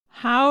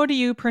How do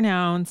you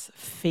pronounce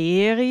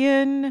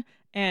Ferien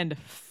and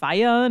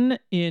Feiern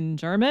in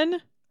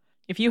German?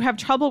 If you have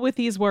trouble with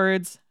these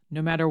words,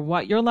 no matter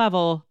what your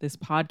level, this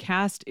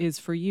podcast is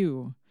for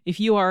you.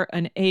 If you are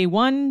an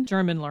A1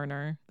 German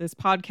learner, this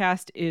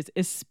podcast is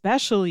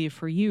especially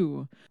for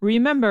you.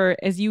 Remember,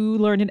 as you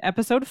learned in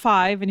episode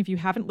 5, and if you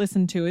haven't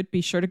listened to it, be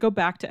sure to go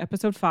back to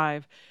episode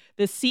 5.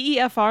 The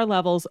CEFR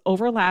levels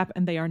overlap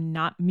and they are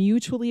not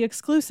mutually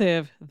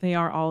exclusive. They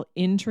are all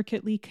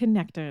intricately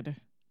connected.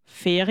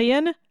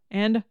 Ferien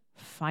and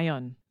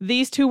Feiern.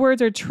 These two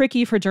words are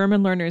tricky for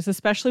German learners,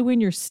 especially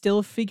when you're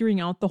still figuring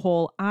out the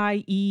whole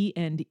IE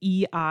and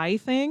EI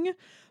thing,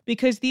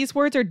 because these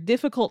words are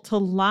difficult to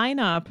line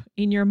up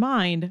in your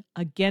mind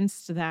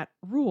against that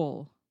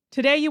rule.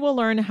 Today you will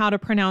learn how to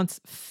pronounce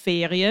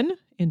Ferien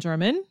in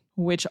German,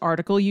 which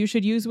article you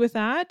should use with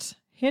that.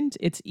 Hint,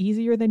 it's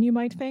easier than you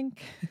might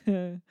think.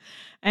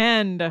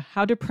 And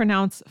how to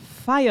pronounce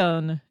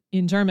Feiern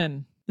in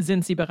German.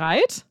 Sind Sie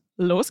bereit?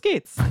 Los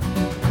geht's!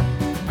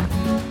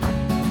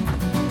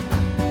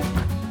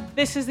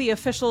 This is the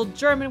official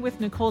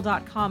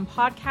GermanWithNicole.com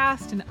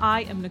podcast, and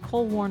I am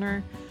Nicole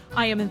Warner.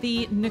 I am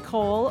the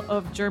Nicole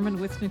of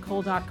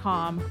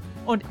GermanWithNicole.com,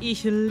 und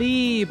ich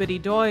liebe die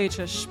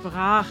deutsche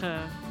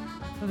Sprache.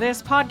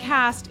 This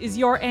podcast is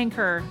your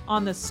anchor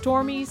on the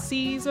stormy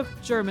seas of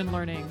German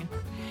learning.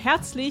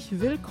 Herzlich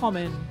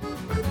willkommen.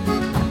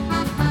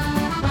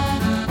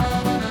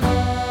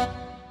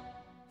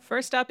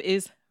 First up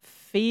is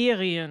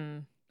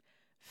Ferien.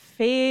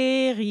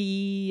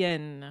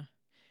 Ferien.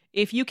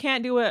 If you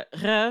can't do a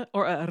r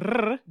or a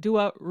r, do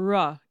a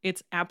r.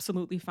 It's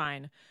absolutely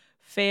fine.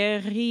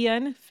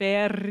 Ferien,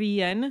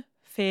 ferien,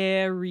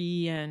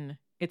 ferien.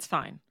 It's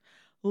fine.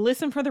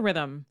 Listen for the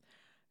rhythm.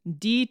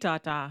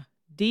 Di-da-da,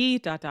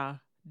 di-da-da,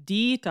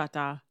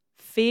 di-da-da.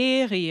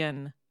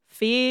 Ferien,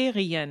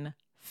 ferien,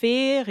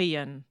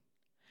 ferien.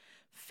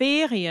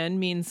 Ferien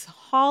means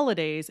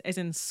holidays, as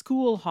in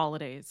school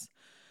holidays.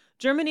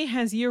 Germany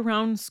has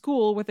year-round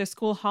school, with their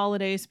school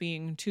holidays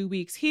being 2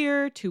 weeks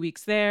here, 2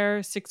 weeks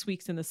there, 6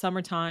 weeks in the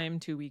summertime,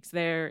 2 weeks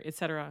there,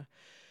 etc.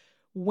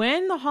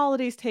 When the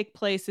holidays take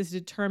place is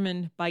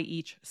determined by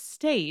each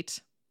state.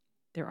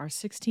 There are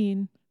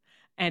 16,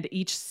 and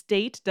each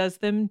state does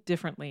them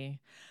differently.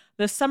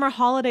 The summer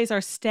holidays are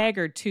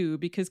staggered too,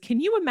 because can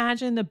you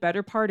imagine the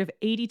better part of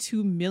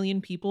 82 million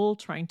people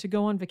trying to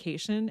go on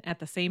vacation at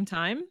the same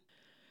time?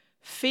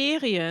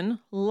 Ferien,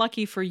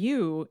 lucky for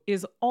you,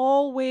 is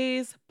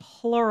always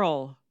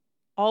plural.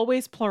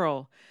 Always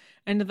plural.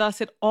 And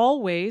thus it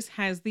always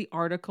has the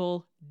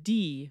article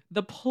die,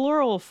 the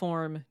plural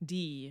form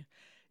die.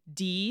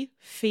 Die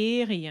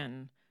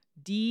Ferien.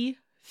 Die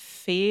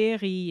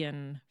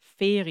Ferien.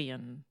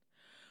 Ferien.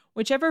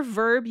 Whichever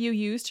verb you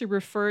use to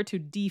refer to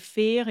die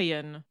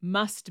Ferien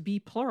must be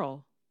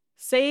plural.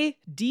 Say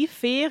die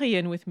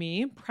Ferien with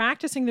me,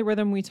 practicing the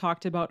rhythm we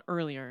talked about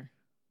earlier.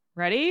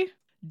 Ready?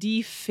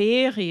 Die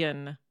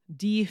Ferien,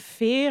 die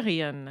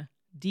Ferien,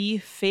 die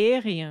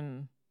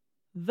Ferien.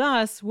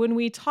 Thus, when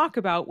we talk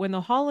about when the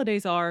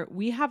holidays are,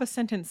 we have a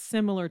sentence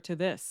similar to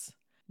this.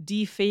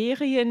 Die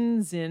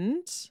Ferien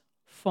sind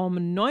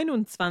vom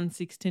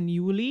 29.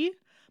 Juli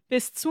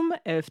bis zum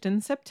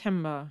 11.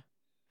 September.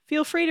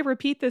 Feel free to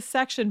repeat this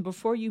section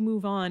before you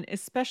move on,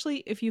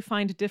 especially if you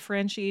find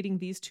differentiating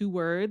these two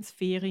words,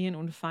 Ferien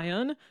und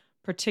Feiern,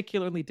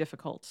 particularly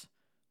difficult.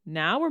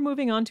 Now we're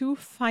moving on to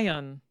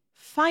Feiern.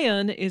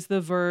 Feiern is the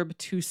verb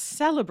to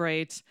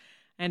celebrate,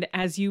 and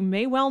as you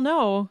may well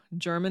know,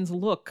 Germans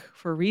look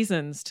for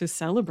reasons to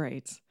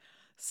celebrate.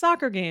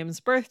 Soccer games,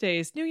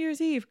 birthdays, New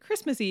Year's Eve,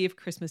 Christmas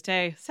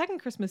Day, second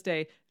Christmas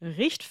Day,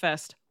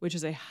 Richtfest, which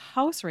is a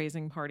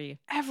house-raising party,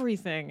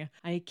 everything.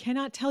 I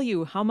cannot tell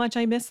you how much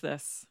I miss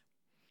this.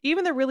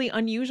 Even the really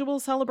unusual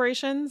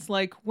celebrations,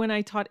 like when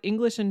I taught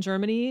English in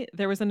Germany,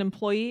 there was an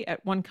employee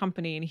at one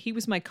company and he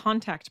was my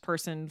contact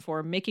person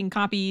for making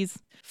copies,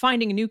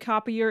 finding a new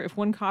copier if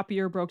one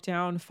copier broke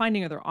down,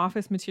 finding other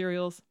office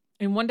materials.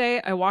 And one day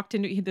I walked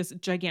into this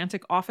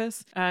gigantic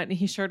office and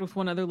he shared with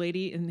one other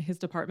lady in his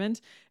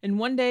department. And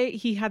one day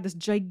he had this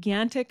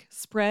gigantic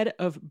spread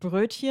of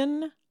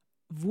Brötchen,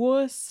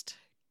 Wurst,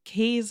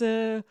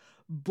 Käse,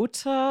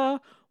 Butter,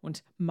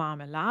 und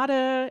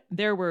Marmelade.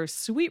 There were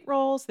sweet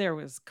rolls. There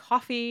was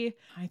coffee.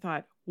 I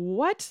thought,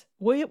 what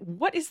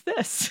is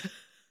this?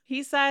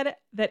 He said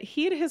that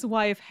he and his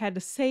wife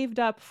had saved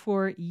up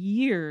for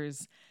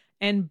years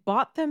and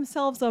bought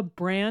themselves a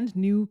brand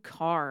new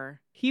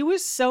car. He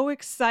was so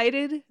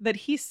excited that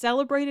he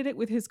celebrated it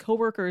with his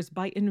coworkers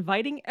by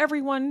inviting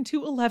everyone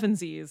to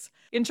Elevensies.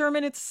 In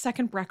German, it's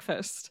second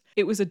breakfast.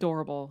 It was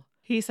adorable.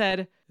 He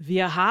said,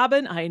 "Wir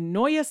haben ein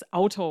neues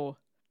Auto.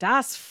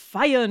 Das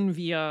feiern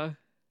wir."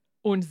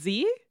 Und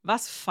Sie?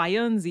 Was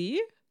feiern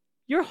Sie?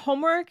 Your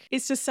homework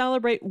is to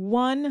celebrate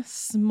one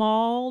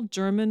small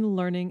German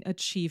learning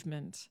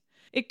achievement.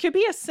 It could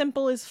be as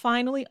simple as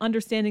finally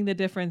understanding the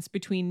difference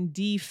between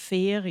die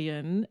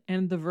Ferien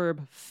and the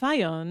verb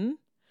feiern,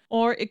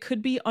 or it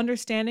could be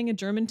understanding a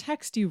German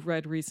text you've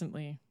read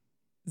recently.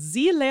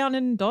 Sie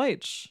lernen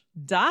Deutsch.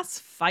 Das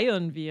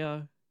feiern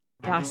wir.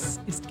 Das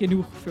ist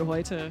genug für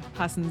heute.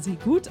 Passen Sie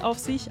gut auf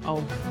sich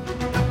auf.